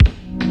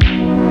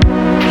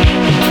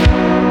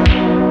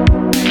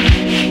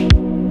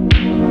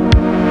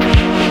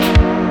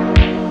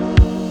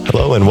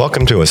Hello and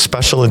welcome to a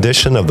special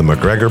edition of the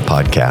McGregor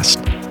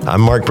Podcast. I'm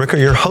Mark Bricker,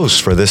 your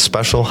host for this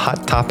special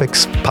Hot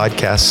Topics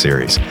podcast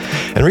series.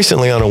 And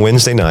recently on a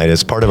Wednesday night,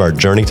 as part of our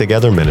Journey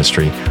Together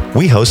ministry,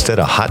 we hosted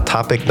a Hot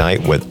Topic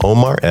night with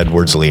Omar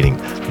Edwards leading.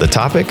 The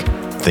topic,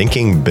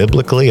 thinking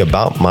biblically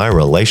about my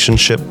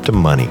relationship to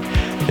money.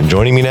 And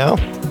joining me now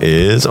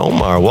is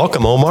Omar.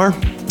 Welcome, Omar.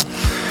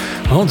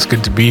 Well, it's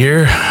good to be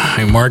here.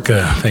 Hey, Mark,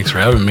 thanks for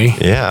having me.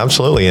 Yeah,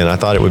 absolutely. And I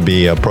thought it would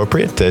be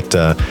appropriate that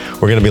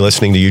we're going to be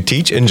listening to you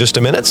teach in just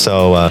a minute.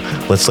 So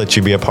let's let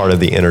you be a part of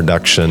the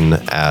introduction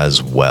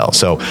as well.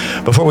 So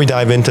before we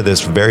dive into this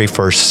very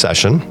first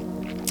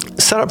session,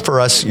 set up for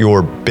us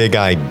your big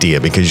idea,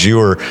 because you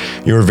were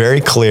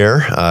very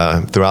clear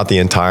throughout the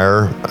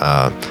entire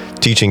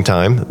teaching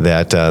time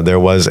that there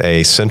was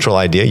a central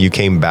idea. You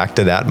came back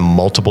to that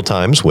multiple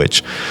times,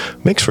 which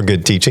makes for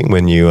good teaching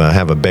when you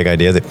have a big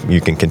idea that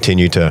you can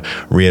continue to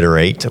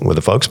reiterate with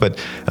the folks. But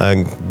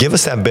give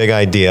us that big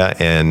idea,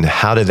 and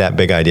how did that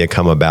big idea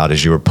come about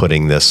as you were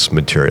putting this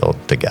material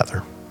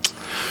together?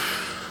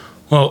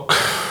 Well,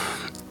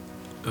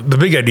 the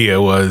big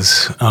idea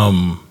was,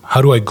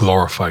 how do I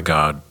glorify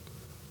God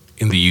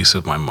in the use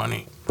of my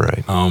money?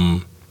 Right.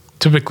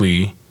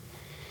 Typically,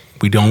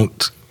 we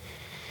don't.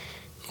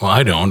 Well,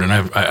 I don't, and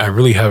I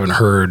really haven't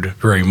heard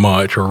very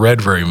much or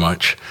read very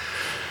much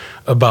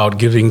about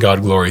giving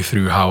God glory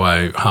through how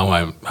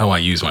I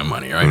use my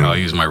money, right? Mm-hmm. How I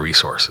use my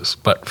resources.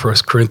 But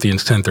 1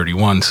 Corinthians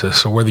 10:31 says,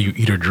 "So whether you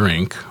eat or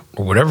drink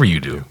or whatever you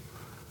do,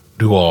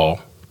 do all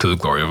to the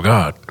glory of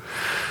God."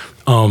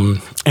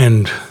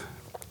 And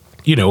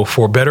you know,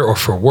 for better or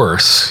for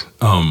worse,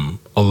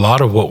 a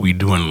lot of what we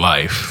do in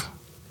life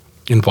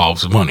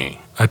involves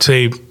money. I'd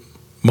say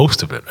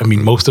most of it. I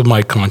mean, most of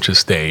my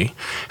conscious day,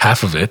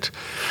 half of it,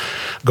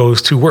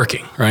 goes to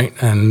working, right?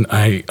 And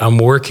I'm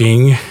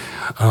working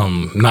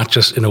not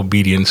just in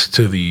obedience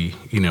to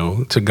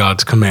to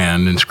God's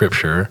command in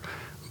Scripture,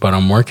 but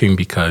I'm working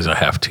because I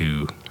have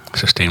to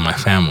sustain my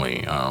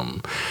family.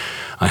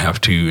 I have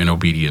to, in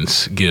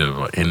obedience, give,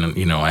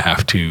 and I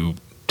have to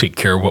take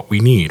care of what we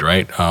need,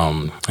 right?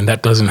 And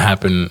that doesn't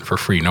happen for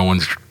free. No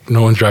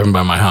one's driving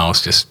by my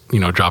house just,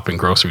 dropping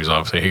groceries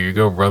off, say, "Here you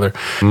go, brother."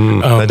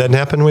 That doesn't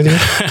happen with you?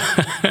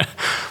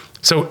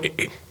 So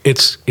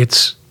it's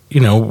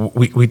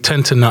we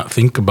tend to not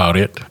think about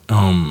it,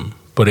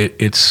 but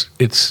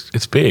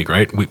it's big,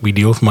 right? We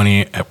deal with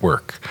money at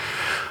work.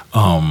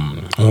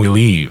 When we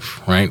leave,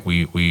 right,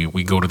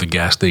 we go to the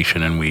gas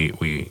station and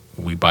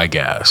we buy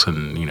gas,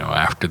 and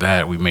after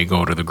that we may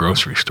go to the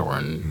grocery store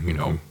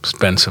and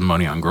spend some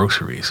money on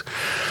groceries,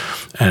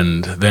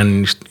 and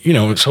then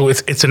so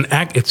it's an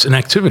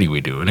activity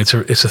we do, and it's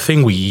a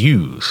thing we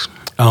use.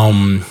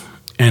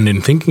 And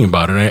in thinking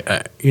about it,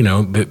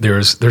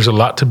 there's a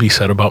lot to be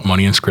said about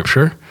money in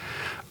Scripture.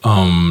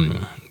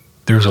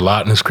 There's a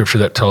lot in the Scripture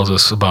that tells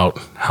us about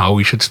how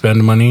we should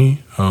spend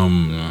money,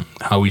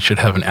 how we should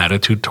have an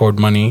attitude toward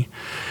money.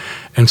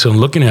 And so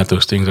looking at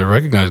those things, I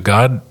recognize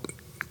God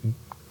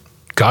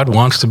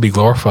wants to be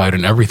glorified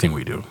in everything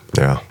we do.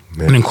 Yeah.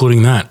 And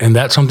including that. And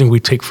that's something we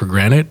take for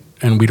granted,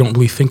 and we don't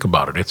really think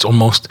about it. It's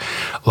almost,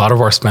 a lot of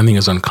our spending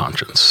is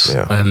unconscious.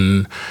 Yeah.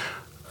 And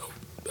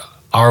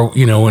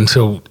and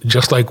so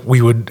just like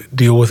we would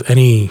deal with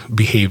any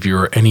behavior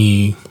or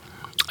any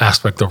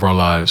aspect of our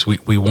lives,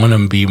 we want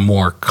to be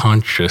more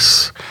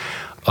conscious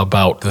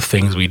about the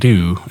things we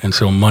do. And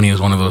so money is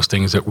one of those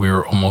things that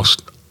we're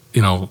almost,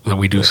 that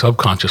we do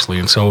subconsciously.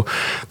 And so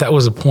that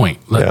was the point.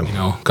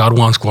 God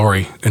wants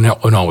glory in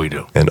all we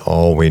do. In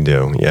all we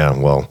do. Yeah.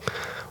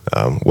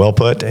 Well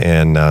put.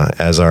 And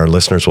as our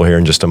listeners will hear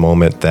in just a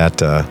moment,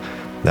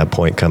 that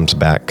point comes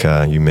back.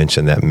 You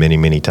mentioned that many,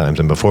 many times.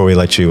 And before we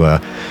let you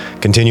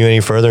continue any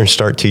further and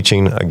start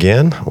teaching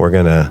again, we're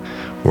gonna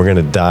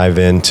dive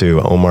into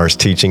Omar's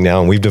teaching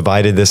now. And we've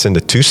divided this into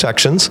two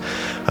sections.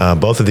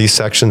 Both of these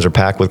sections are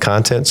packed with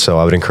content, so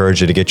I would encourage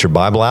you to get your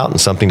Bible out and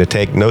something to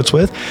take notes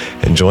with.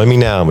 And join me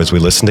now as we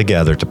listen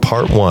together to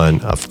part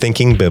one of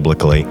Thinking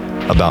Biblically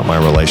About My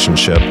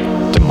Relationship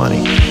to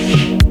Money.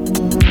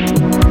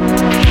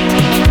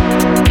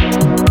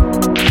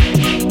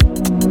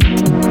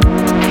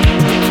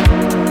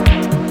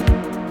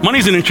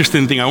 Money's an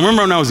interesting thing. I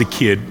remember when I was a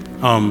kid,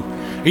 when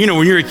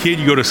you're a kid,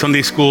 you go to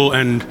Sunday school,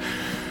 and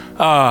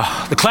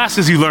the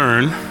classes you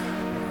learn,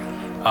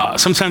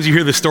 sometimes you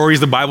hear the stories,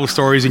 the Bible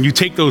stories, and you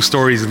take those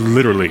stories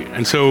literally.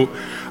 And so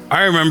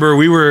I remember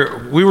we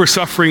were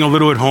suffering a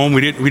little at home.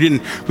 We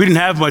didn't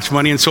have much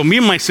money, and so me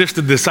and my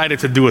sister decided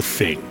to do a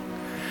thing.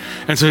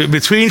 And so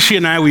between she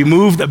and I, we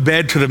moved a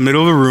bed to the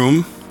middle of the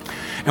room,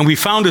 and we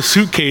found a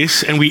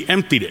suitcase and we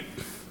emptied it.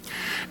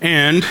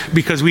 And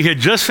because we had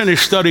just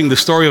finished studying the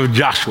story of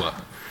Joshua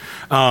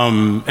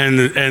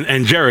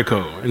and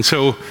Jericho. And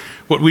so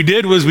what we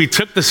did was we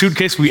took the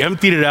suitcase, we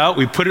emptied it out,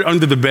 we put it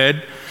under the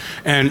bed,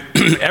 and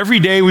every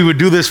day we would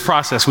do this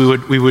process. We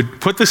would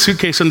put the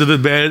suitcase under the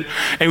bed,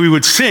 and we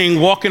would sing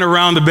Walking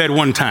Around the Bed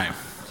One Time.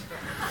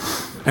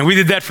 And we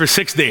did that for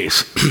 6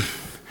 days,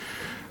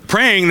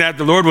 praying that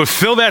the Lord would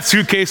fill that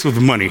suitcase with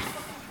money.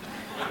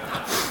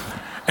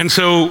 And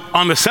so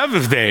on the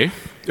seventh day,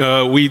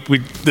 We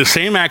the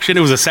same action.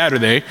 It was a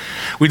Saturday.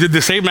 We did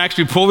the same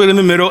action. We pulled it in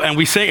the middle, and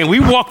we sang, and we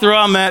walked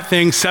around that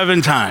thing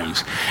 7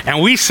 times.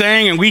 And we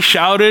sang, and we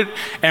shouted,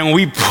 and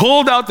we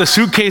pulled out the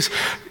suitcase.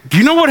 Do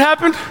you know what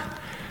happened?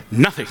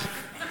 Nothing.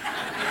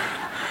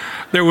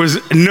 There was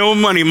no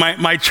money.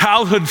 My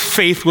childhood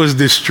faith was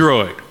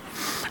destroyed.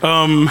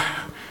 And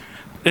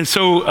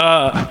so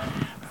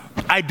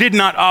I did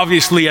not,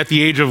 obviously, at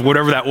the age of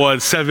whatever that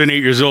was, 7,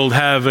 8 years old,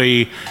 have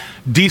a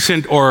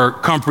decent or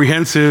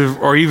comprehensive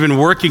or even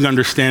working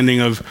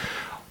understanding of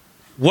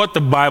what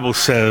the Bible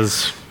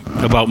says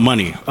about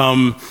money.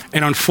 And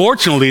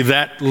unfortunately,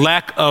 that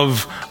lack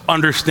of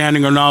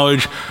understanding or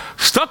knowledge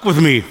stuck with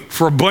me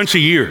for a bunch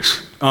of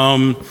years,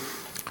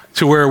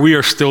 to where we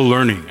are still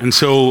learning. And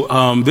so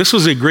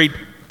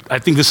I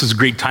think this is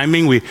great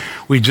timing.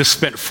 We just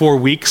spent 4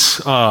 weeks,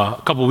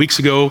 a couple of weeks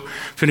ago,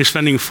 finished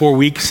spending 4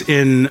 weeks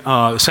in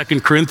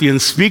 2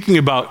 Corinthians speaking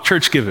about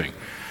church giving.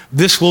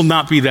 This will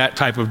not be that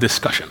type of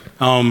discussion.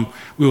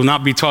 We will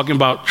not be talking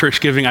about church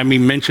giving. I may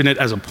mention it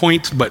as a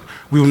point, but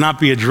we will not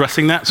be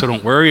addressing that, so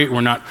don't worry. We're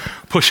not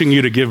pushing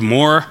you to give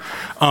more,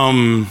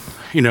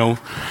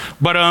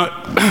 But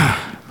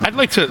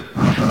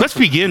let's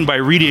begin by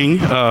reading,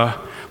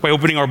 by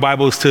opening our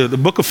Bibles to the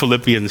book of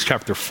Philippians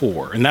chapter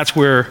 4, and that's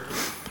where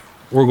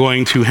we're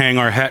going to hang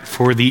our hat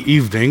for the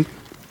evening.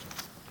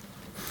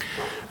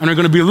 And we're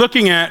going to be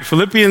looking at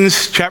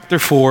Philippians chapter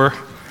 4,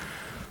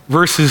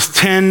 verses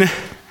 10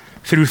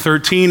 through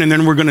 13, and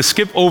then we're going to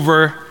skip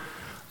over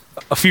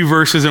a few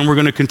verses and we're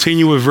going to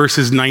continue with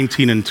verses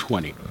 19 and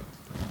 20.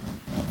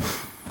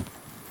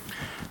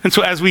 And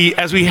so as we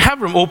have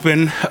them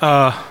open,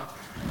 the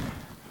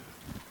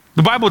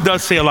Bible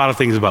does say a lot of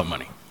things about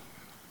money.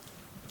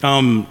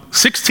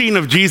 16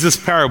 of Jesus'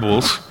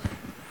 parables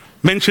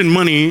mention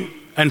money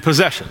and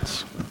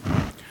possessions.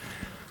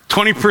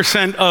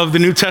 20% of the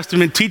New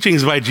Testament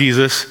teachings by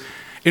Jesus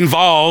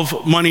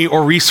involve money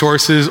or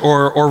resources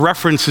or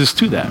references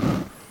to that.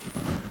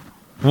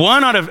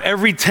 1 out of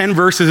every 10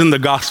 verses in the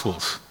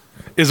Gospels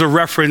is a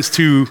reference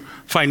to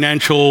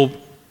financial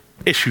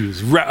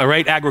issues,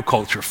 right?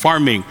 Agriculture,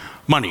 farming,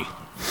 money.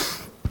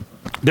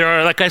 There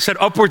are, like I said,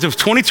 upwards of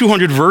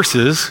 2,200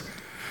 verses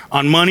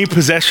on money,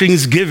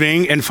 possessions,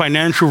 giving, and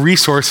financial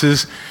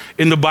resources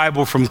in the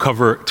Bible from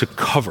cover to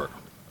cover.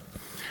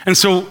 And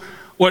so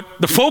what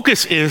the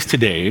focus is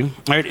today,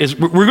 right, is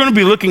we're going to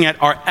be looking at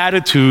our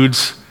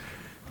attitudes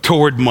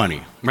toward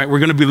money, right? We're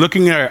going to be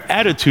looking at our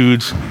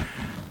attitudes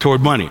toward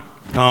money.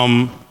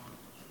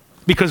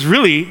 Because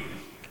really,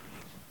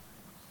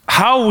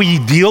 how we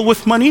deal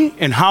with money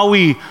and how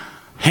we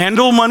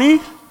handle money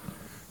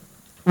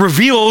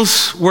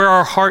reveals where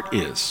our heart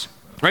is,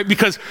 right?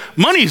 Because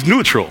money is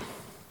neutral.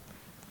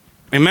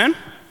 Amen?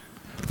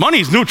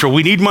 Money is neutral.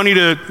 We need money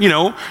to,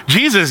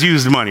 Jesus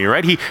used money,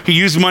 right? He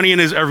used money in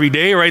his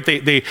everyday, right?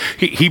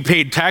 He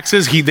paid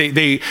taxes. We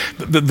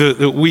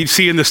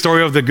see in the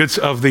story of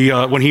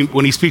when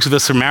he speaks of the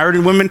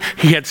Samaritan woman,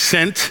 he had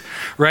sent,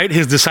 right,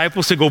 his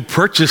disciples to go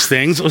purchase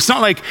things. It's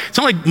not like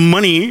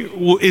money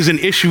is an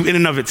issue in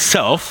and of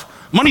itself.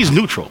 Money is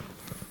neutral.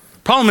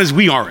 Problem is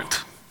we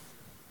aren't.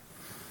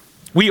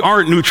 We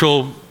aren't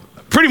neutral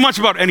pretty much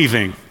about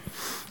anything.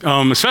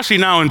 Especially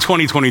now in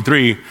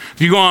 2023, if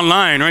you go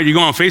online, right, you go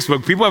on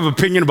Facebook, people have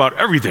opinion about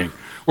everything,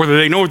 whether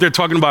they know what they're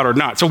talking about or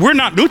not. So we're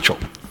not neutral.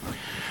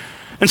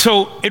 And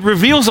so it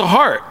reveals a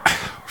heart.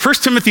 1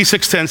 Timothy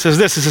 6:10 says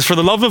this, it says, for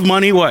the love of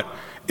money, what?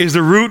 Is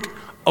the root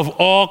of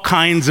all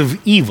kinds of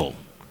evil,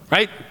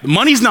 right?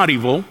 Money's not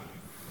evil,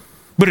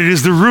 but it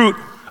is the root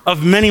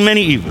of many,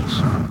 many evils.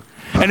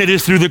 And it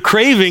is through the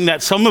craving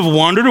that some have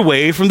wandered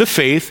away from the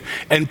faith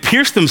and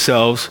pierced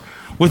themselves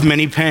with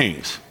many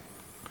pangs.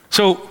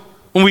 So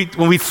when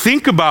we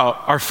think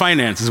about our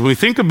finances, when we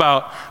think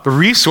about the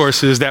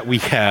resources that we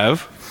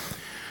have,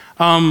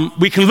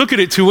 we can look at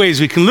it 2 ways.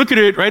 We can look at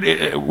it,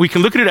 right? We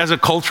can look at it as a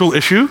cultural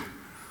issue,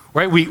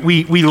 right?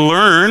 We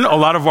learn a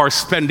lot of our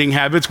spending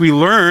habits. We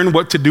learn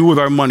what to do with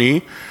our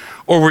money,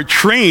 or we're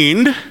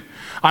trained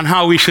on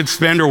how we should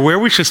spend or where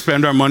we should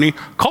spend our money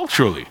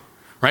culturally,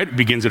 right? It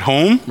begins at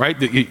home, right?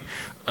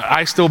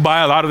 I still buy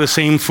a lot of the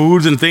same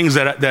foods and things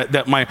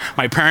that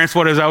my parents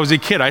bought as I was a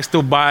kid. I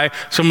still buy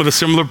some of the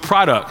similar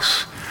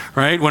products,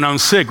 right? When I'm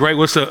sick, right?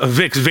 What's a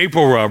Vicks Vapor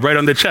Rub right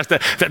on the chest?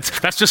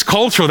 That's just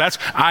cultural.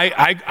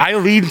 I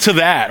lead to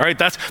that, right?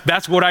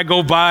 That's what I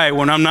go buy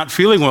when I'm not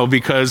feeling well,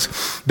 because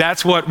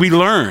that's what we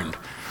learned.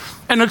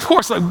 And of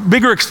course, like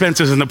bigger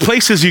expenses and the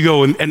places you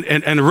go and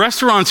the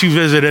restaurants you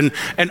visit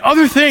and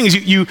other things,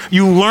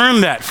 you learn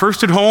that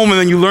first at home, and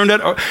then you learn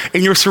that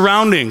in your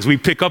surroundings. We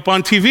pick up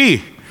on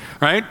TV.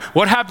 Right?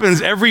 What happens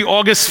every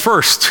August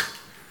 1st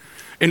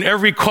in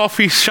every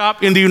coffee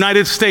shop in the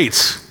United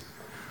States?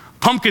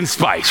 Pumpkin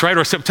spice, right?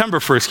 Or September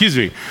 1st, excuse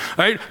me,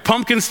 right?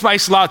 Pumpkin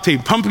spice latte,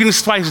 pumpkin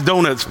spice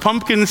donuts,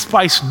 pumpkin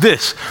spice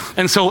this.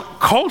 And so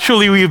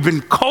culturally, we've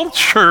been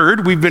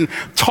cultured, we've been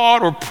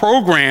taught or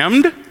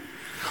programmed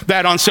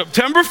that on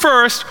September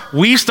 1st,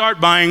 we start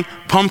buying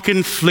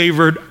pumpkin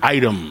flavored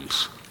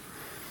items.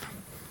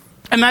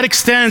 And that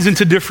extends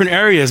into different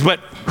areas, but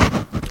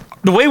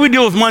the way we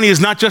deal with money is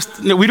not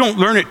just, we don't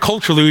learn it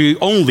culturally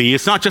only.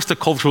 It's not just a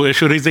cultural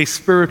issue, it is a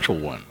spiritual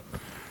one.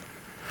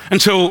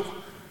 And so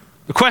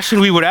the question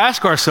we would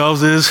ask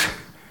ourselves is,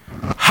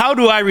 how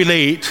do I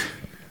relate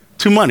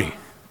to money?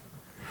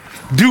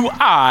 Do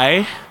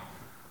I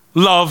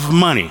love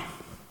money?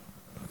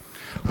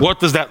 What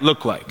does that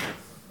look like?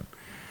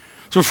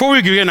 So before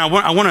we begin, I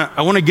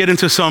want to get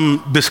into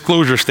some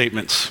disclosure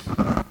statements.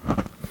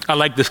 I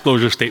like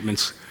disclosure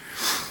statements.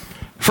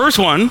 First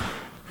one,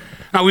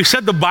 now we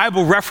said the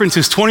Bible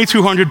references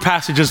 2,200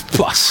 passages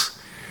plus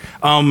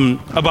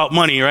about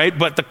money, right?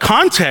 But the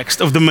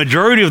context of the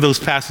majority of those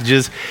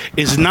passages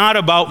is not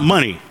about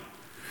money.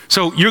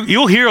 So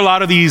you'll hear a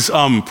lot of these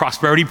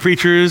prosperity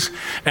preachers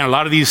and a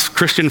lot of these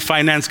Christian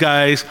finance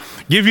guys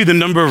give you the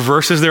number of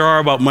verses there are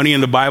about money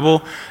in the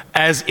Bible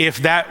as if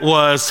that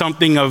was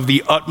something of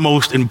the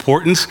utmost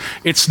importance.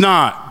 It's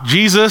not.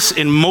 Jesus,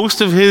 in most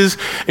of his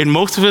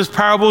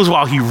parables,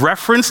 while he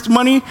referenced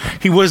money,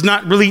 he was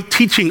not really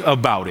teaching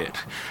about it.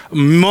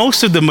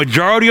 The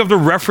majority of the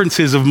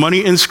references of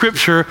money in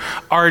Scripture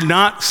are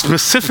not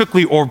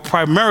specifically or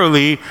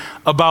primarily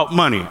about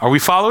money. Are we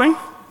following?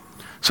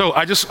 So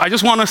I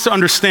just want us to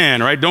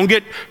understand, right? Don't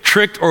get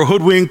tricked or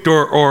hoodwinked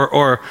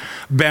or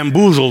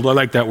bamboozled, I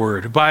like that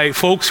word, by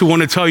folks who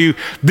want to tell you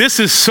this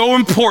is so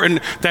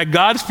important that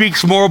God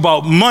speaks more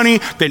about money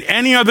than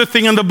any other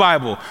thing in the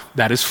Bible.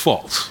 That is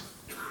false.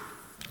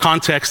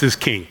 Context is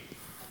king.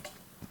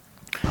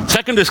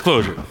 Second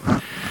disclosure.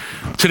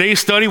 Today's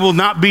study will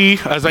not be,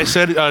 as I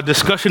said, a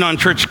discussion on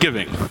church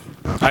giving.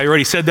 I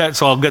already said that,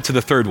 so I'll get to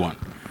the third one.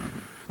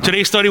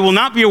 Today's study will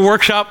not be a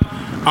workshop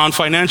on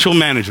financial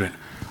management.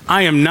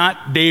 I am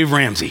not Dave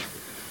Ramsey.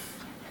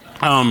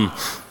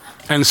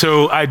 And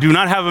so I do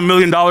not have $1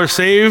 million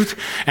saved,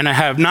 and I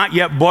have not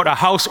yet bought a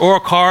house or a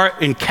car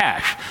in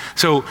cash.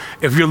 So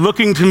if you're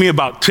looking to me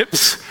about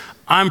tips,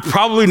 I'm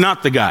probably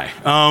not the guy.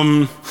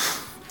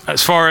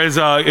 As far as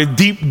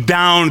deep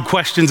down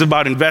questions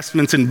about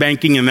investments and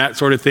banking and that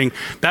sort of thing,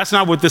 that's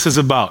not what this is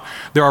about.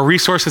 There are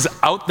resources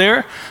out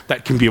there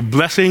that can be a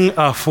blessing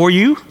for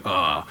you.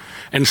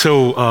 And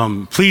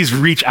so please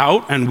reach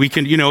out, and we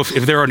can,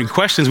 if there are any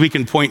questions, we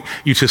can point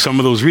you to some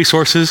of those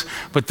resources.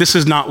 But this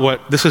is not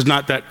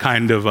that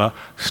kind of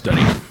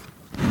study.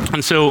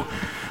 And so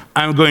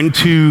I'm going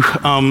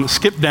to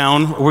skip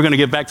down. We're going to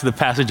get back to the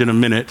passage in a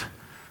minute.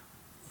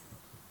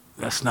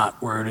 That's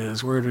not where it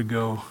is. Where did it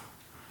go?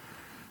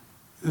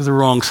 This is the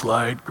wrong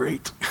slide.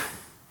 Great.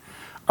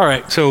 All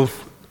right, so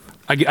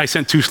I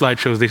sent 2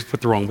 slideshows. They put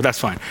the wrong, but that's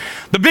fine.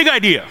 The big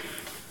idea.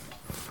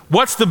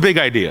 What's the big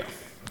idea?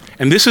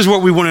 And this is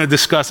what we want to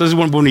discuss. This is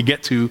what we want to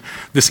get to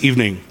this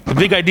evening. The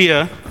big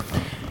idea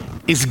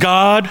is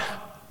God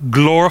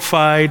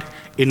glorified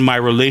in my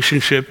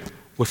relationship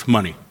with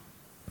money.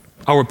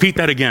 I'll repeat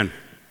that again.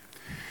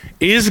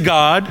 Is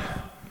God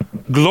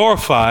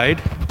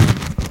glorified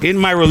in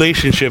my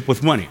relationship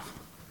with money?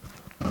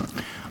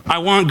 I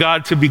want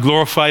God to be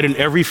glorified in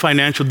every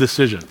financial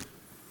decision.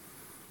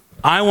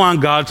 I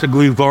want God to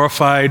be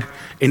glorified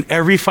in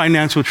every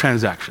financial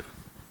transaction.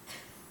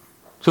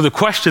 So the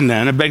question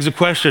then, it begs the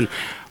question,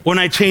 when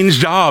I change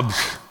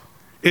jobs,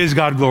 is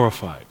God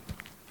glorified?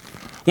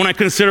 When I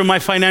consider my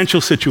financial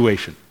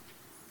situation,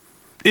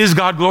 is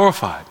God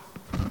glorified?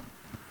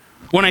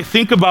 When I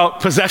think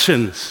about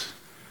possessions,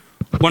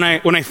 when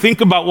I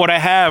think about what I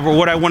have or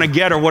what I want to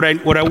get or what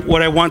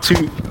I want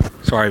to,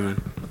 sorry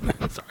man,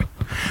 sorry.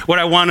 What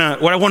I want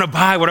to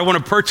buy, what I want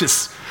to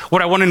purchase,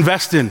 what I want to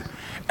invest in,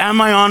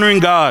 am I honoring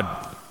God?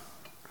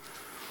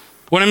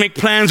 When I make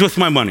plans with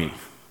my money,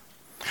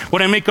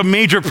 when I make a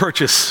major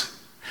purchase,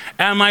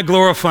 am I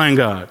glorifying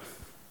God?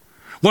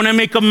 When I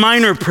make a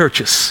minor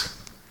purchase,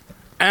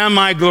 am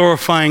I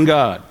glorifying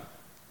God?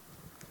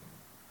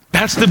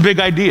 That's the big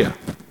idea.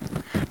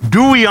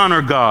 Do we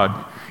honor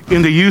God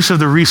in the use of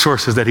the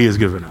resources that He has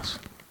given us?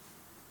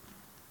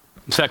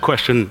 It's that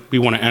question we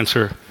want to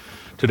answer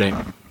today.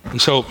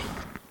 And so,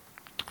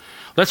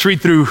 let's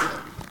read through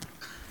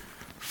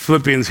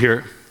Philippians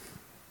here.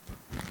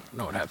 I don't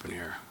know what happened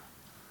here.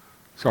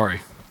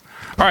 Sorry.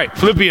 All right,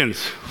 Philippians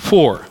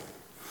 4,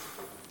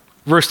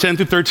 verse 10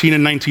 to 13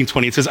 and 19,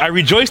 20. It says, I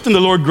rejoiced in the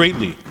Lord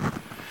greatly,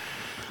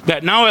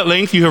 that now at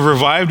length you have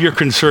revived your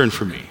concern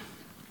for me.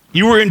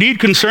 You were indeed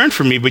concerned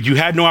for me, but you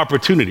had no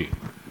opportunity.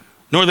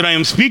 Nor that I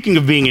am speaking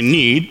of being in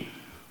need,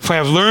 for I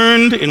have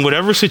learned in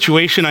whatever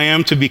situation I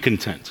am to be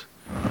content.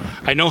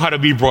 I know how to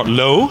be brought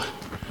low,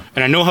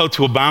 and I know how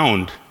to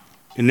abound.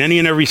 In any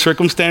and every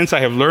circumstance, I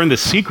have learned the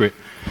secret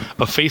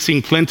of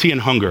facing plenty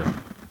and hunger,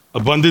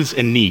 abundance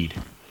and need.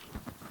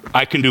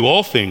 I can do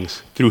all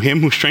things through Him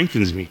who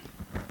strengthens me.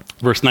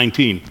 Verse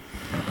 19,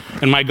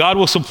 and my God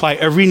will supply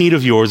every need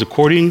of yours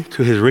according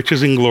to His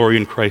riches and glory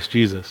in Christ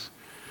Jesus.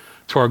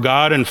 To our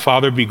God and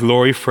Father be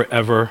glory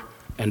forever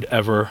and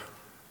ever.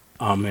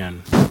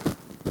 Amen.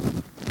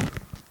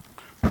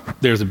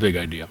 There's a big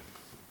idea.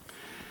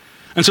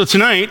 And so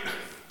tonight,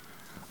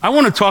 I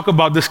want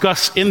to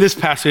discuss in this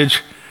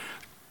passage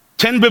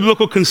 10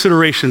 biblical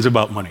considerations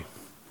about money.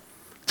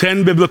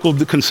 10 biblical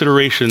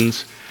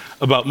considerations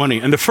about money.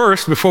 And the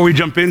first, before we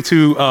jump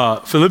into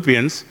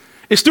Philippians,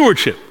 is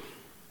stewardship.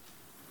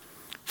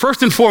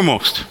 First and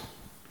foremost,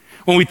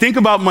 when we think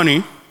about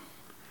money,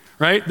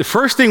 right, the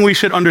first thing we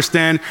should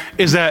understand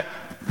is that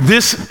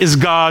this is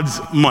God's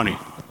money.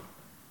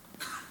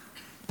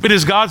 It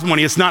is God's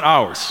money, it's not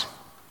ours.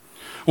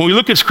 When we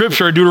look at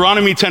scripture,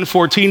 Deuteronomy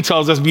 10:14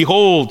 tells us,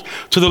 behold,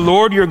 to the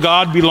Lord your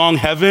God belong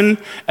heaven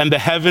and the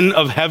heaven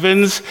of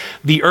heavens,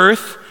 the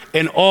earth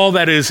and all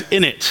that is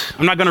in it.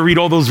 I'm not gonna read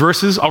all those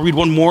verses, I'll read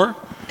one more.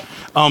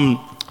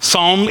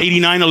 Psalm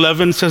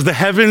 89:11 says, the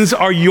heavens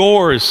are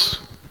yours.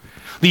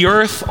 The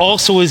earth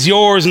also is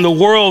yours, and the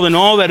world and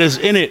all that is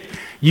in it.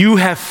 You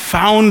have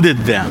founded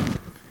them.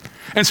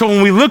 And so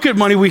when we look at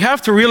money, we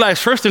have to realize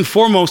first and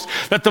foremost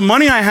that the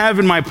money I have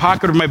in my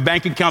pocket or my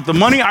bank account, the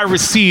money I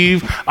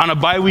receive on a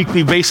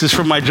biweekly basis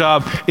from my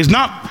job is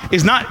not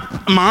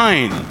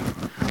mine.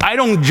 I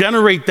don't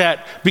generate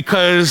that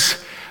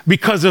because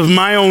of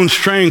my own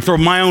strength or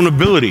my own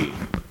ability,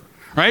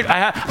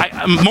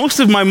 right? Most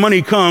of my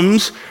money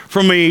comes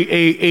from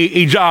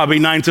a job, a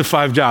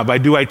 9-to-5 job. I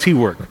do IT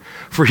work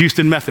for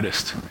Houston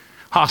Methodist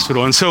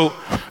Hospital. And so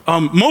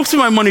most of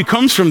my money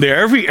comes from there.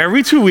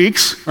 Every 2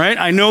 weeks, right?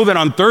 I know that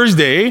on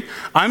Thursday,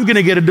 I'm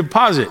gonna get a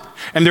deposit.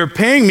 And they're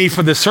paying me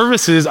for the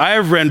services I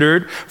have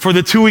rendered for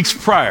the 2 weeks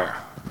prior,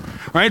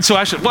 right? So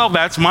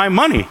that's my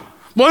money.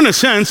 Well, in a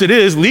sense, it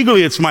is.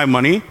 Legally, it's my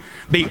money.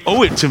 They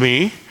owe it to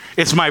me.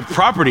 It's my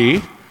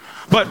property.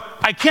 But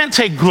I can't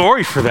take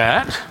glory for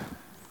that.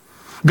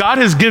 God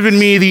has given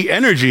me the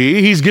energy,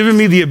 He's given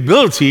me the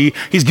ability,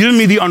 He's given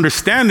me the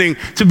understanding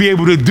to be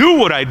able to do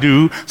what I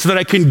do so that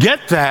I can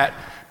get that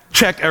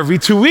check every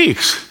 2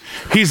 weeks.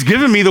 He's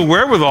given me the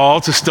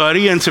wherewithal to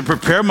study and to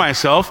prepare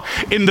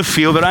myself in the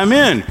field that I'm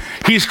in.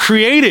 He's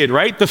created,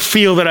 right, the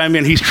field that I'm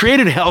in. He's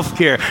created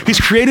healthcare. He's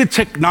created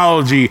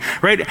technology,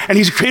 right? And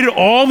He's created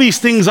all these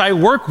things I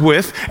work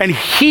with. And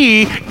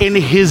He, in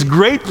His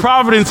great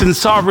providence and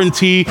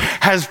sovereignty,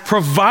 has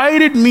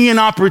provided me an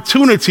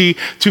opportunity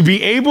to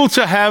be able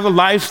to have a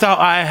lifestyle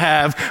I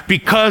have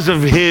because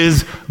of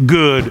His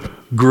good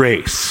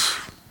grace.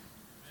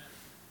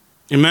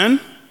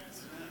 Amen?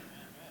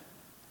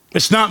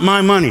 It's not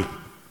my money.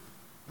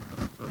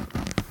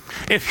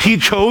 If He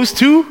chose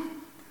to,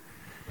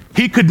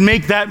 He could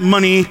make that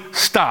money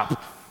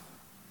stop.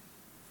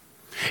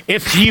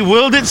 If He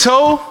willed it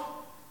so,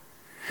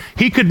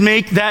 He could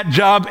make that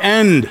job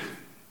end.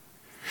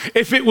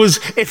 If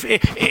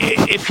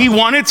He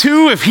wanted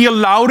to, if He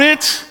allowed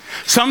it,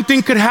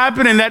 something could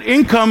happen and that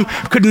income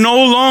could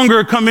no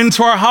longer come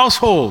into our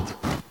household.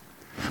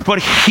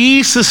 But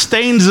He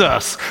sustains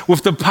us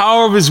with the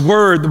power of His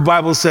word, the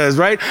Bible says,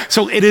 right?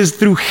 So it is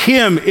through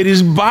Him, it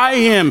is by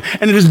Him,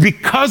 and it is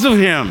because of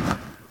Him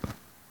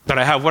that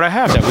I have what I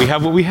have, that we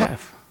have what we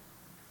have.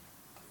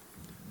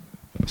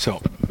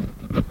 So,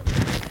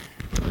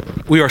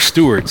 we are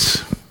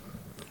stewards,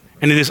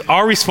 and it is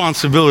our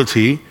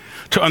responsibility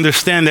to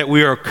understand that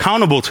we are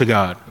accountable to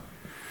God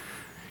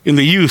in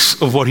the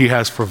use of what He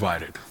has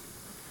provided.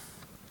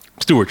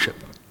 Stewardship.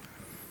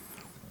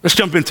 Let's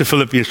jump into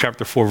Philippians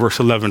chapter 4, verse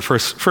 11,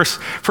 first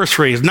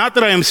phrase. Not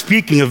that I am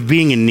speaking of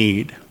being in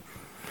need.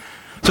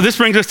 So this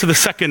brings us to the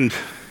second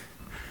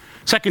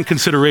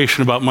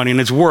consideration about money, and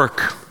it's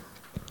work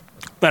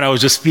that I was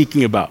just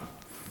speaking about.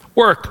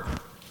 Work.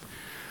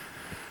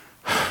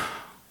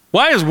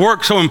 Why is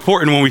work so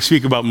important when we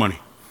speak about money?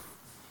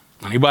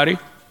 Anybody?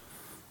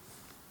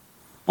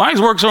 Why is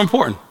work so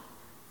important?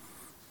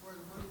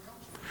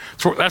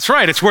 That's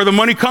right, it's where the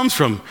money comes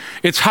from.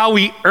 It's how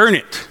we earn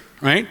it,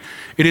 right?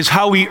 It is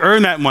how we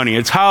earn that money.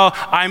 It's how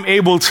I'm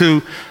able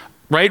to,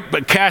 right,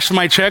 but cash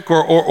my check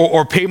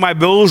or pay my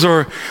bills,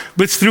 but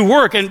it's through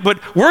work.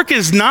 But work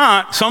is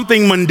not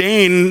something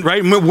mundane,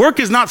 right? Work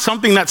is not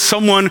something that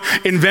someone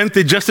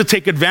invented just to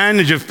take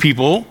advantage of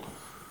people.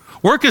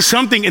 Work is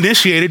something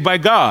initiated by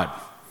God.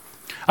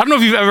 I don't know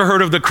if you've ever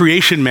heard of the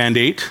creation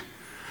mandate,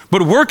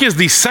 but work is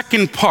the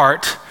second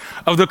part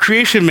of the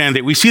creation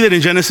mandate. We see that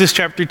in Genesis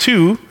chapter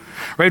 2,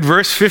 right,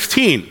 verse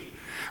 15.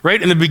 Right?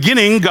 In the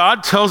beginning,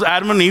 God tells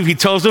Adam and Eve, He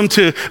tells them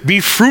to be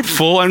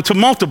fruitful and to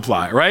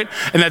multiply, right?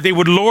 And that they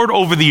would lord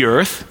over the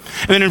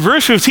earth. And then in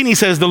verse 15, He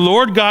says, the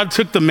Lord God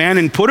took the man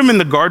and put him in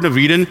the Garden of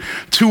Eden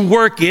to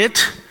work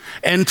it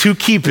and to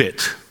keep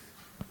it.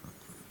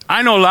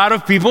 I know a lot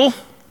of people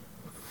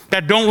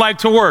that don't like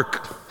to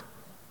work.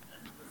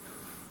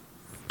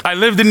 I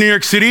lived in New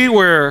York City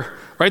where,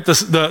 right,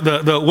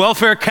 the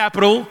welfare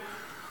capital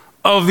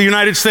of the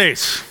United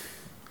States.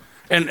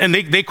 And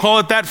they call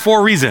it that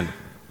for a reason.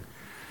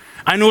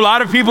 I knew a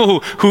lot of people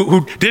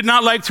who did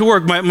not like to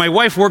work. My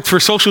wife worked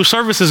for social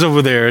services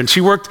over there, and she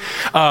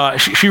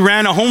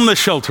ran a homeless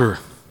shelter.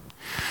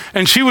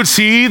 And she would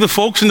see the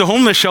folks in the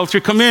homeless shelter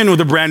come in with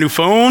a brand new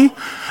phone,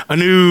 a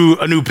new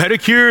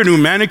pedicure, a new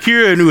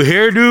manicure, a new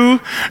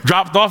hairdo,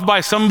 dropped off by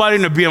somebody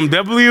in a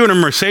BMW and a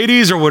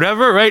Mercedes or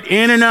whatever, right?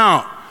 In and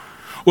out.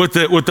 With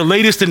the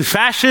latest in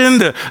fashion,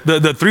 the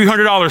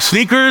 $300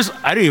 sneakers.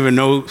 I didn't even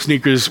know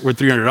sneakers were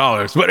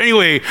 $300. But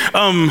anyway,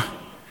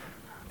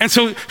 and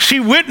so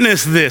she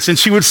witnessed this, and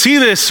she would see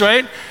this,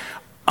 right,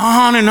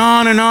 on and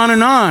on and on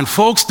and on.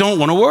 Folks don't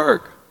want to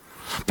work.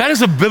 That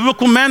is a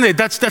biblical mandate.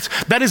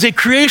 That is a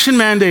creation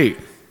mandate.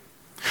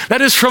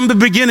 That is from the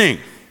beginning.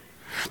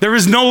 There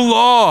is no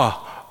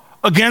law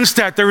against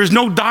that. There is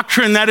no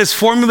doctrine that is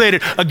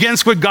formulated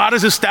against what God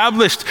has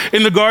established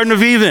in the Garden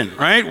of Eden,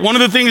 right? One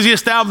of the things he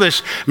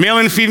established, male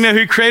and female,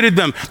 he created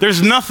them.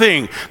 There's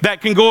nothing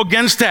that can go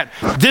against that.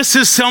 This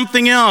is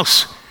something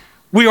else.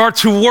 We are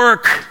to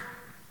work.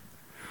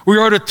 We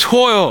are to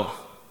toil.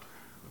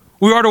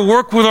 We are to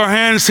work with our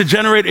hands to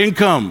generate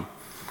income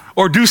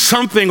or do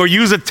something or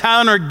use a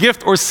talent or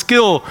gift or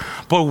skill.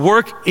 But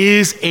work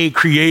is a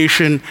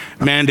creation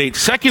mandate.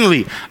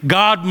 Secondly,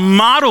 God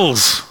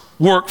models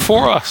work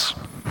for us.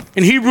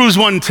 In Hebrews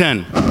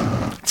 1:10,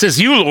 it says,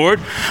 "You, Lord,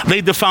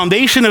 laid the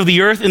foundation of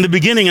the earth in the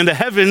beginning, and the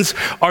heavens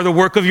are the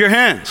work of your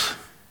hands."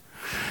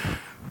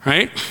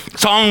 Right?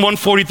 Psalm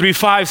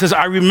 143:5 says,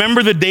 "I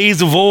remember the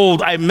days of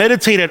old. I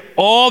meditate at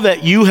all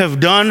that you have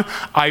done.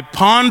 I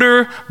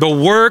ponder the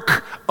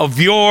work of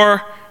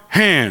your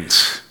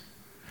hands."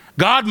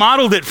 God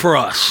modeled it for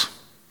us.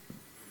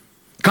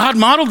 God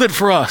modeled it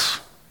for us.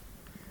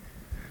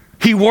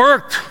 He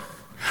worked.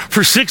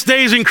 For 6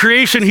 days in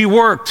creation, he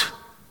worked.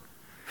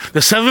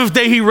 The seventh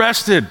day, he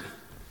rested.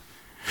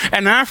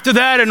 And after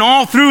that, and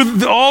all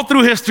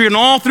through history, and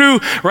all through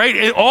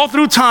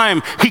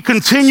time, he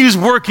continues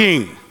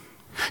working.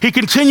 He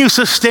continues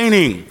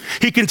sustaining.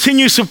 He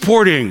continues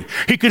supporting.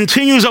 He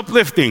continues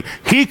uplifting.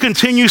 He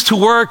continues to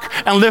work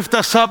and lift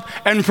us up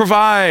and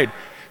provide.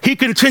 He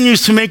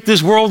continues to make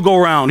this world go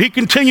round. He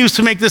continues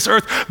to make this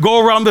earth go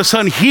around the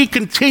sun. He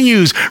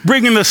continues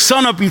bringing the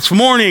sun up each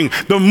morning,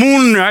 the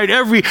moon, right,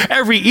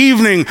 every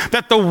evening,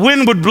 that the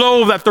wind would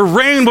blow, that the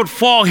rain would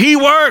fall. He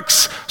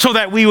works so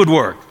that we would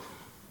work.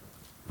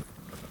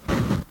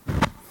 And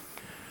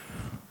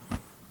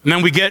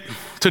then we get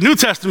to New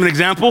Testament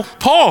example,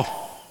 Paul,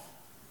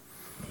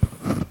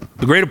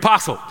 the great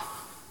apostle,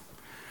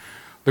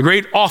 the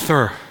great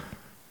author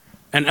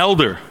and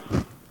elder.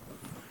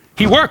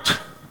 He worked.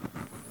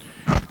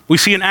 We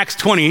see in Acts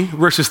 20,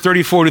 verses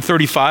 34 to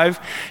 35,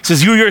 it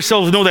says, "You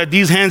yourselves know that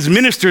these hands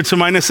ministered to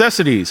my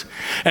necessities,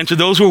 and to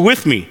those who were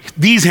with me."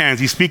 These hands,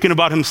 he's speaking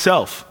about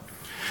himself.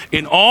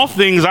 "In all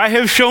things I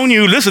have shown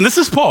you," listen, this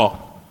is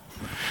Paul,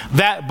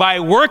 "that by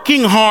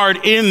working hard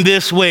in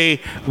this way,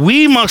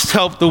 we must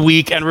help the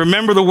weak and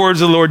remember the words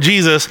of the Lord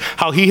Jesus,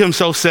 how he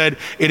himself said,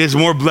 'It is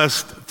more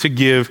blessed to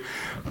give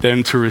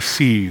than to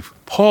receive.'"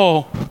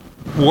 Paul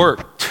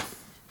worked.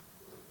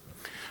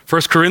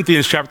 1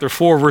 Corinthians chapter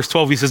 4, verse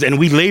 12, he says, "And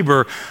we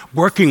labor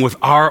working with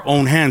our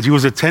own hands." He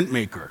was a tent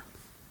maker.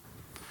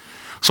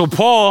 So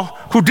Paul,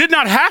 who did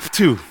not have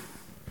to,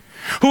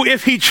 who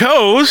if he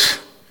chose,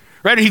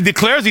 right, he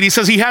declares it, he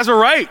says he has a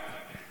right.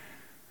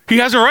 He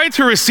has a right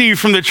to receive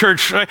from the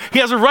church. Right? He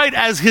has a right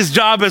as his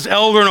job as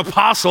elder and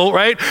apostle,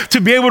 right,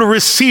 to be able to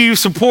receive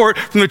support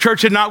from the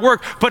church and not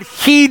work. But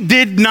he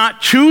did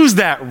not choose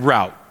that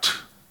route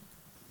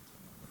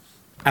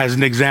as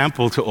an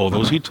example to all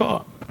those he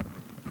taught.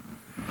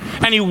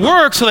 And he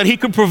worked so that he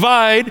could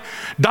provide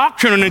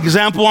doctrine and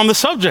example on the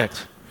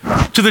subject.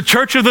 To the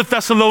church of the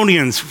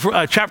Thessalonians,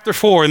 chapter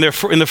 4, in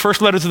the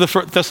first letter to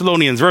the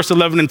Thessalonians, verse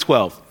 11 and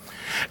 12.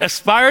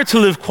 "Aspire to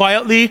live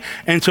quietly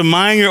and to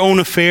mind your own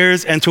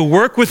affairs and to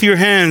work with your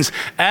hands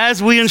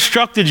as we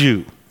instructed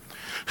you,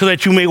 so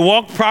that you may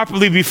walk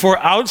properly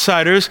before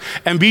outsiders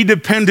and be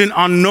dependent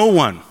on no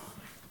one."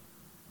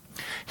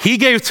 He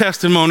gave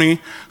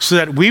testimony so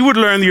that we would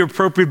learn the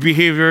appropriate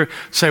behavior,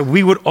 so that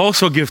we would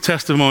also give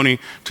testimony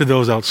to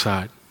those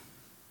outside.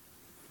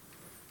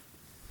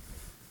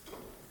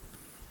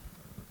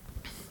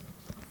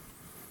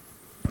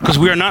 Because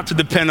we are not to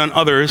depend on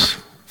others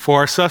for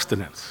our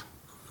sustenance.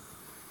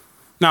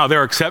 Now, there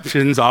are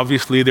exceptions.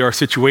 Obviously, there are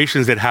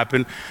situations that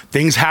happen.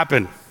 Things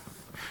happen.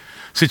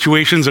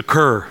 Situations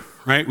occur,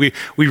 right? We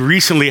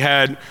recently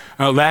had,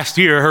 last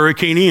year,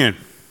 Hurricane Ian.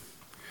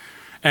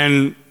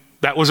 And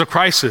that was a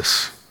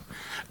crisis.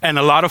 And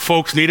a lot of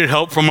folks needed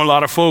help from a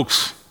lot of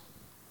folks.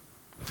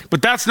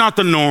 But that's not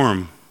the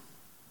norm.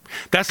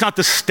 That's not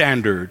the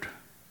standard.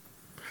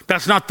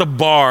 That's not the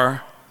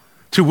bar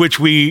to which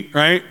we,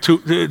 right, to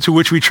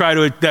which we try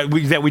to, that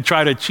we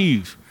try to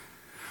achieve.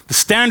 The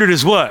standard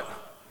is what?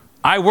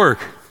 I work,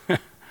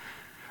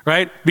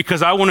 right?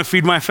 Because I want to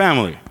feed my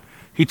family.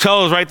 He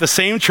tells, right, the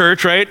same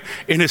church, right,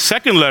 in his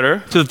second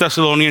letter to the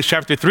Thessalonians,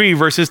 chapter 3,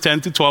 verses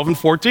 10 to 12 and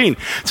 14.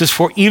 It says,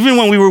 "For even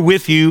when we were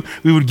with you,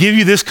 we would give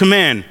you this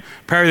command."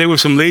 Apparently there were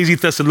some lazy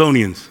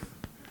Thessalonians.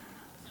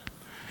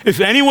 "If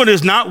anyone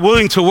is not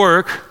willing to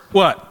work,"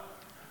 what?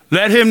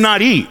 "Let him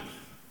not eat,"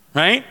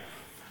 right?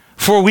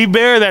 "For we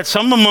bear that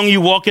some among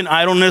you walk in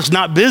idleness,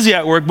 not busy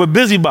at work, but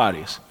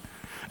busybodies."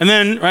 And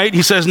then, right,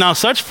 he says, "Now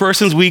such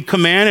persons we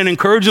command and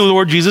encourage in the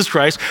Lord Jesus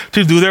Christ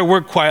to do their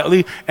work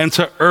quietly and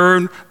to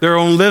earn their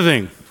own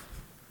living."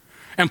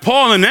 And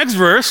Paul in the next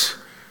verse,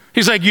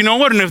 he's like, you know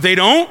what? And if they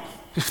don't,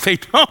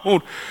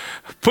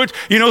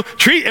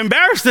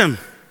 embarrass them,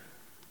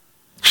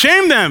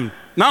 shame them,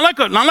 not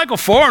like a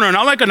foreigner,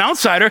 not like an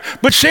outsider,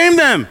 but shame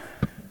them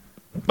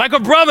like a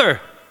brother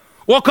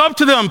Walk up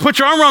to them, put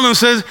your arm around them and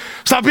says,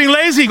 stop being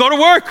lazy, go to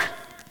work.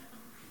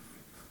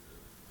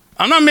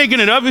 I'm not making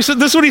it up. This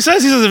is what he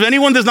says. He says, if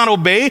anyone does not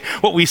obey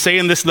what we say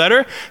in this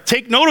letter,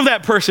 take note of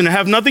that person and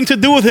have nothing to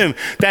do with him,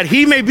 that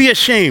he may be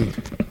ashamed.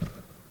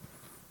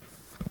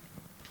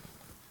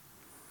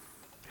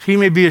 He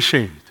may be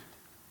ashamed.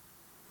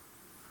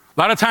 A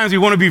lot of times we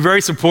want to be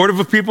very supportive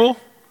of people.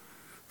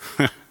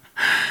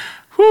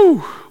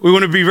 Whew. We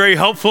want to be very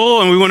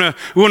helpful and we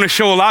want to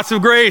show lots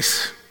of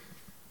grace.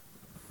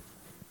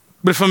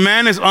 But if a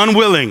man is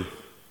unwilling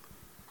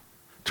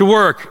to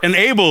work and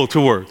able to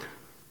work,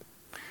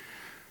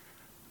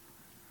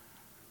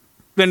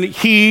 then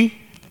he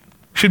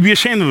should be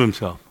ashamed of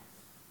himself.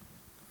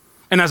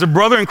 And as a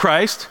brother in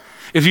Christ,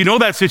 if you know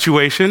that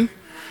situation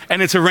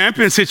and it's a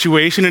rampant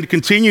situation and it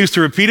continues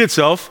to repeat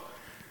itself,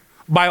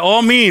 by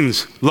all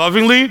means,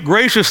 lovingly,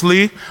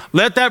 graciously,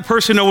 let that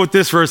person know what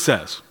this verse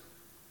says.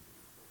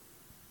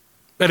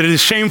 That it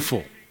is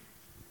shameful.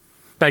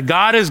 That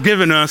God has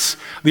given us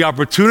the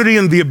opportunity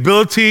and the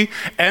ability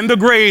and the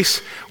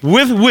grace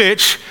with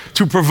which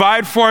to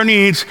provide for our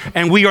needs,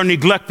 and we are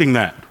neglecting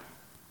that.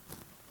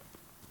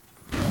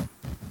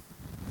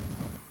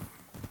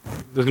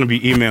 There's going to be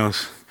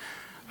emails.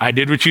 I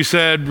did what you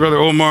said, Brother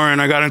Omar,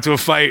 and I got into a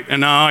fight,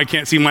 and now I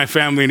can't see my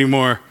family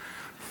anymore.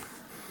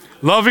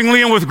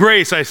 Lovingly and with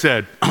grace, I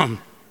said.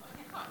 That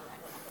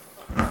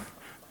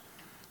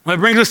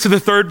brings us to the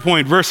third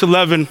point, verse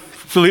 11,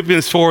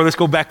 Philippians 4. Let's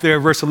go back there,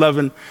 verse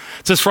 11.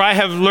 It says, for I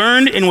have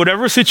learned in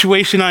whatever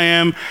situation I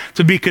am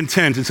to be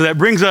content. And so that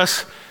brings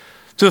us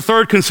to the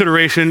third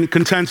consideration,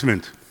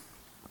 contentment.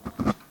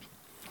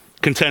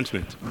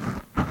 Contentment.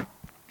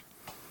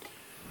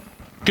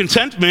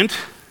 Contentment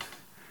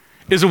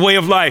is a way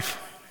of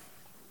life.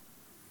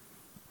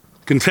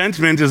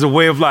 Contentment is a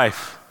way of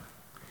life.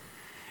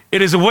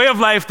 It is a way of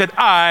life that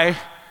I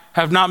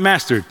have not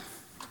mastered.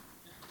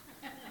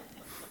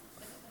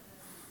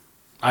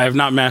 I have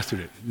not mastered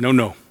it.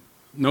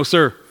 No,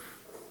 sir.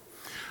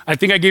 I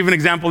think I gave an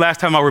example last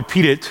time, I'll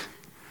repeat it.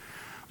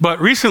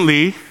 But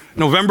recently,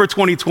 November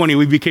 2020,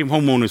 we became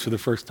homeowners for the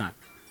first time.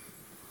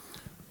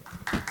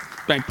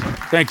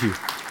 Thank you.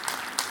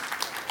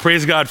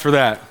 Praise God for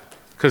that.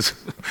 Because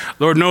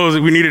Lord knows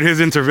that we needed his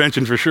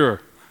intervention for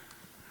sure.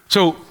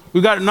 So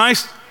we got a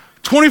nice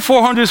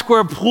 2,400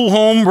 square pool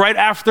home right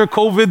after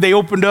COVID. They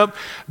opened up,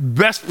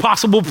 best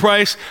possible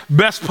price,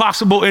 best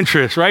possible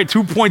interest, right?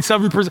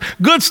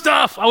 2.7%. Good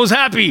stuff. I was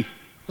happy. I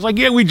was like,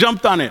 yeah, we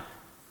jumped on it.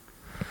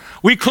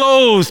 We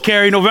closed,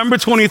 Carrie, November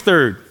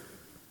 23rd.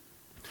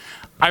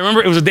 I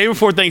remember it was the day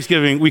before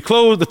Thanksgiving. We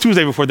closed, the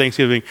Tuesday before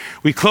Thanksgiving.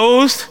 We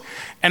closed,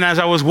 and as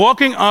I was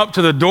walking up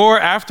to the door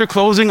after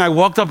closing, I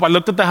walked up, I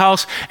looked at the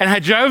house, and I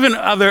had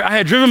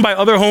driven by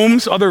other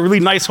homes, other really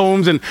nice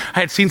homes, and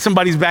I had seen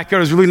somebody's backyard.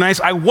 It was really nice.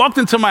 I walked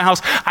into my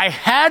house. I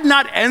had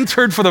not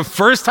entered for the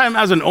first time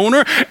as an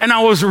owner, and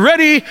I was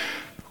ready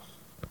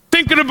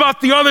thinking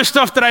about the other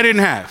stuff that I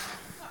didn't have.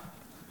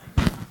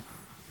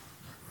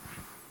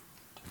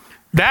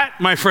 That,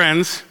 my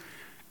friends,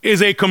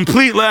 is a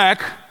complete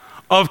lack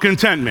of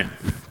contentment.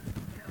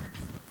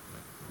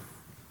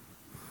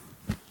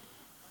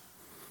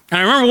 And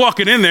I remember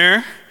walking in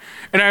there,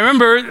 and I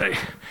remember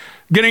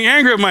getting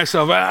angry at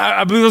myself.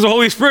 I believe it was the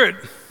Holy Spirit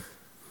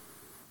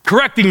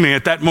correcting me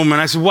at that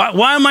moment. I said,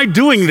 why am I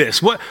doing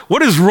this?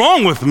 What is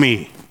wrong with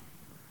me?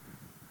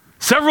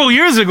 Several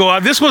years ago,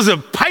 this was a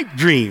pipe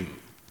dream.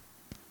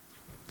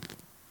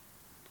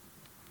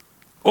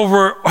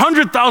 Over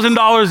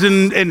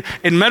 $100,000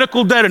 in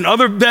medical debt and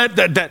other debt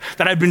that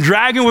I've been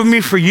dragging with me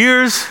for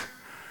years.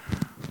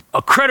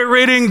 A credit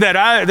rating that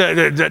I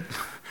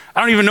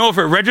don't even know if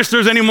it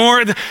registers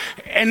anymore.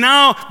 And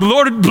now the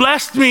Lord had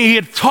blessed me. He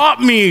had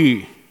taught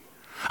me.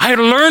 I had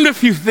learned a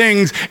few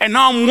things. And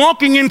now I'm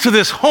walking into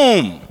this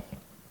home.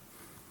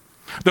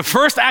 The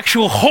first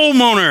actual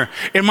homeowner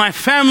in my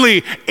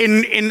family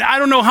in I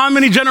don't know how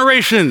many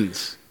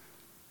generations.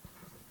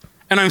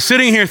 And I'm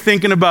sitting here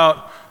thinking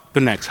about the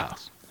next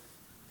house.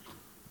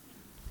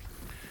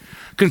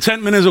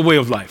 Contentment is a way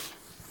of life.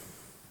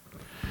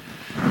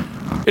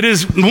 It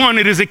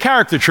is a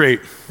character trait.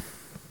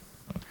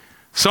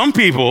 Some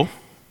people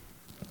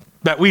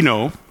that we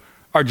know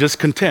are just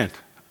content.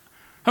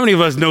 How many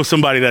of us know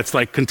somebody that's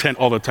like content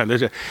all the time?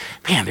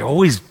 They're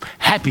always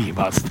happy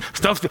about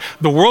stuff.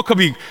 The world could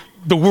be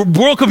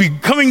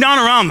coming down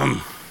around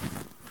them.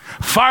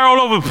 Fire all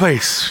over the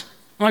place.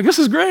 I'm like, this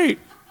is great.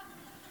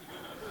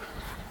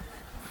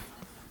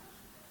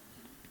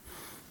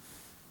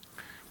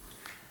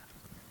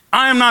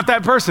 I am not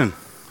that person.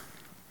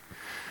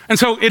 And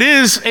so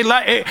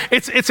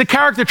it's a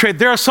character trait.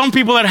 There are some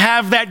people that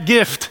have that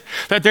gift,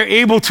 that they're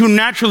able to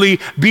naturally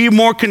be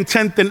more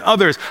content than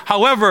others.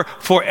 However,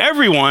 for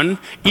everyone,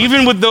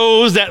 even with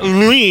those that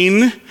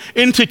lean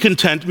into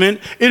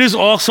contentment, it is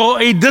also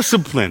a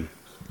discipline.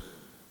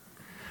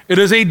 It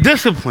is a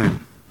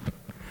discipline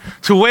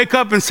to wake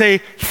up and say,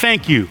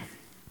 thank you.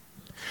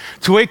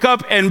 To wake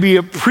up and be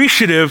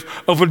appreciative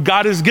of what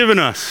God has given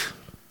us.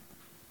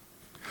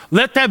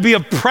 Let that be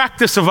a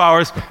practice of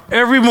ours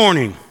every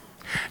morning,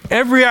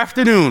 every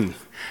afternoon,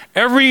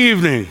 every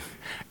evening,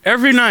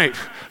 every night,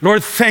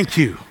 Lord, thank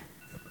you.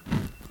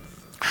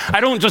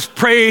 I don't just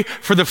pray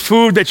for the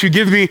food that you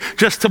give me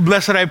just to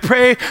bless it. I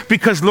pray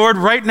because, Lord,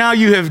 right now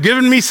you have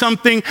given me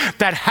something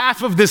that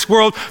half of this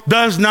world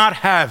does not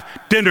have,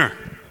 dinner.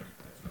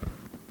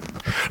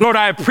 Lord,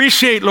 I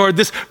appreciate, Lord,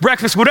 this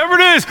breakfast, whatever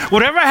it is,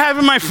 whatever I have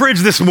in my fridge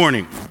this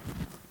morning.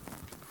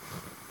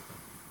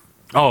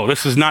 Oh,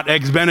 this is not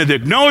Eggs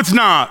Benedict. No, it's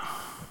not.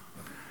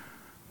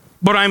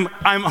 But I'm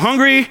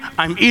hungry,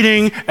 I'm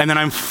eating, and then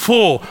I'm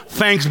full.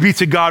 Thanks be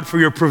to God for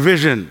your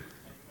provision.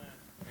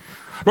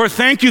 Lord,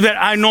 thank you that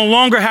I no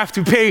longer have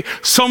to pay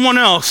someone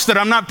else, that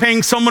I'm not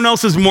paying someone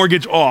else's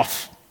mortgage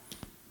off.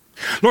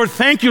 Lord,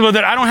 thank you, Lord,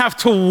 that I don't have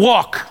to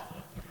walk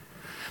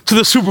to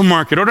the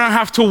supermarket, or don't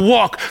have to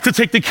walk to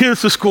take the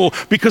kids to school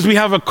because we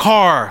have a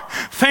car.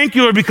 Thank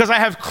you, Lord, because I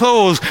have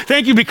clothes.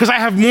 Thank you because I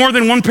have more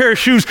than one pair of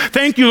shoes.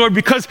 Thank you, Lord,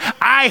 because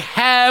I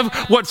have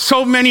what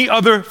so many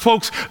other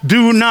folks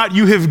do not.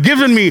 You have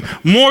given me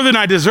more than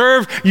I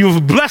deserve.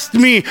 You've blessed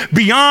me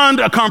beyond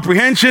a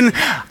comprehension.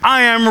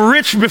 I am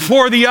rich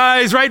before the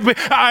eyes, right?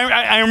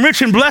 I am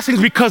rich in blessings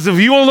because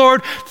of you, O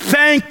Lord.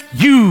 Thank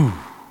you.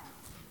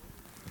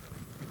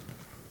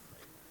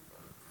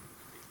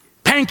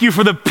 Thank you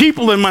for the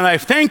people in my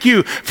life. Thank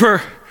you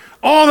for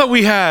all that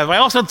we have. I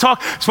also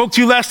spoke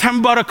to you last time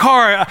about a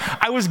car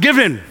I was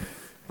given.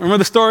 Remember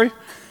the story?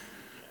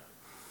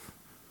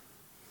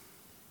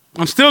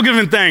 I'm still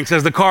giving thanks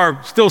as the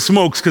car still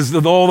smokes because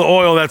of all the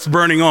oil that's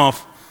burning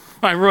off.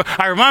 I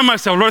remind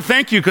myself, Lord,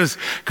 thank you because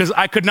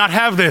I could not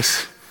have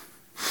this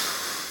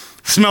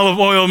smell of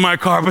oil in my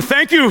car, but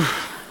thank you.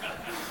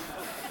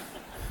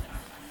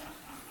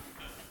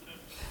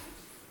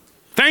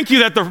 Thank you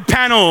that the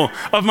panel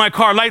of my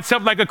car lights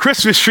up like a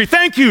Christmas tree.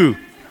 Thank you.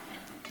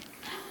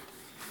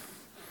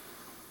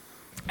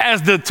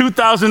 As the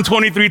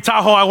 2023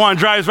 Tahoe I want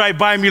drives right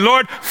by me,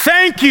 Lord,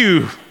 thank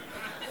you.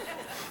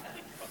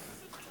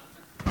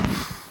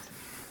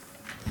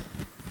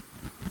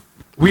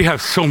 We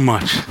have so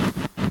much.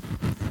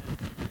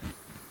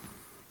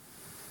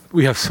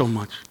 We have so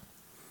much.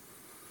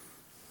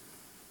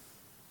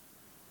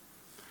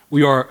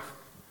 We are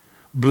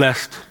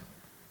blessed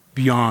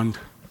beyond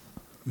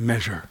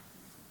measure.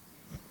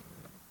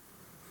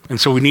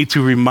 And so we need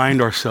to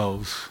remind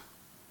ourselves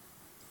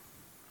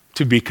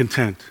to be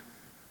content.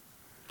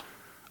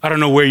 I don't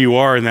know where you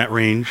are in that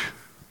range.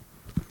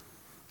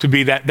 To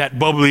be that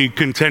bubbly,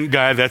 content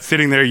guy that's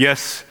sitting there,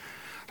 yes.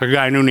 A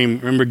guy I knew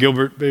named, remember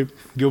Gilbert, babe?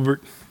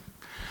 Gilbert?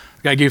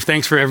 The guy gave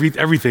thanks for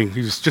everything.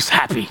 He was just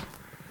happy.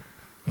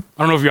 I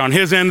don't know if you're on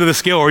his end of the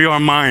scale or you're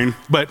on mine,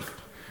 but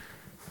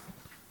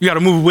you got to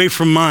move away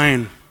from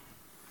mine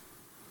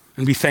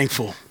and be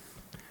thankful.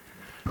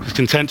 Because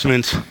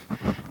contentment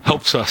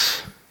helps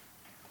us.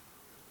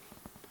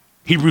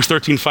 Hebrews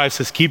 13:5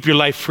 says, keep your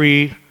life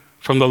free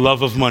from the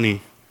love of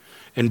money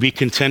and be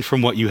content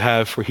from what you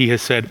have, for he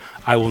has said,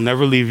 I will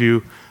never leave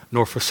you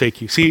nor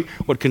forsake you. See,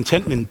 what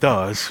contentment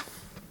does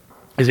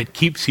is it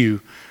keeps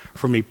you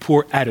from a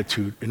poor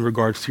attitude in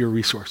regards to your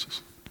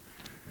resources.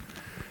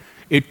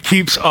 It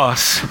keeps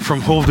us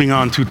from holding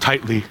on too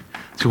tightly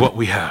to what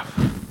we have.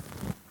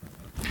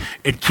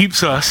 It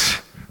keeps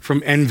us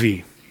from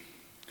envy.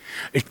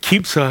 It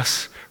keeps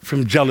us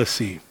from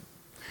jealousy.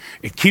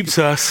 It keeps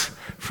us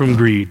from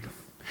greed.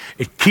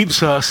 It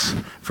keeps us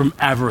from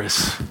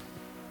avarice.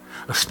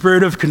 A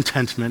spirit of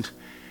contentment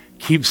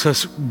keeps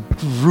us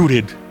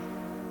rooted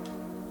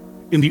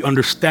in the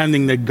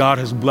understanding that God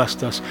has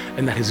blessed us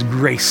and that His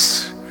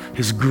grace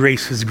is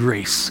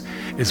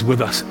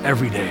with us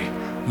every day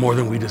more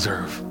than we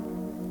deserve.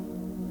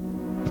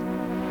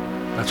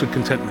 That's what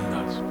contentment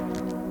does.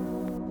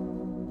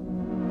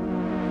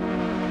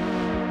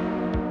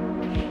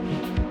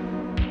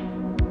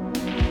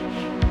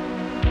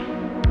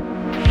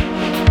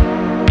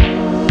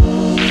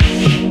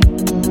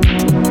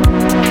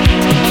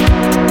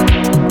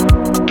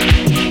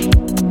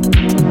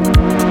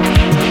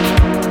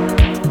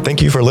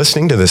 Thank you for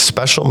listening to this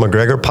special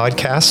McGregor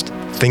podcast,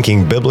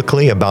 Thinking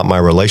Biblically About My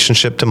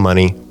Relationship to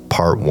Money,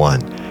 Part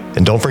 1.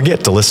 And don't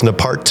forget to listen to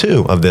Part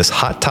 2 of this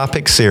Hot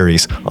Topic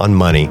series on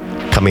money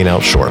coming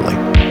out shortly.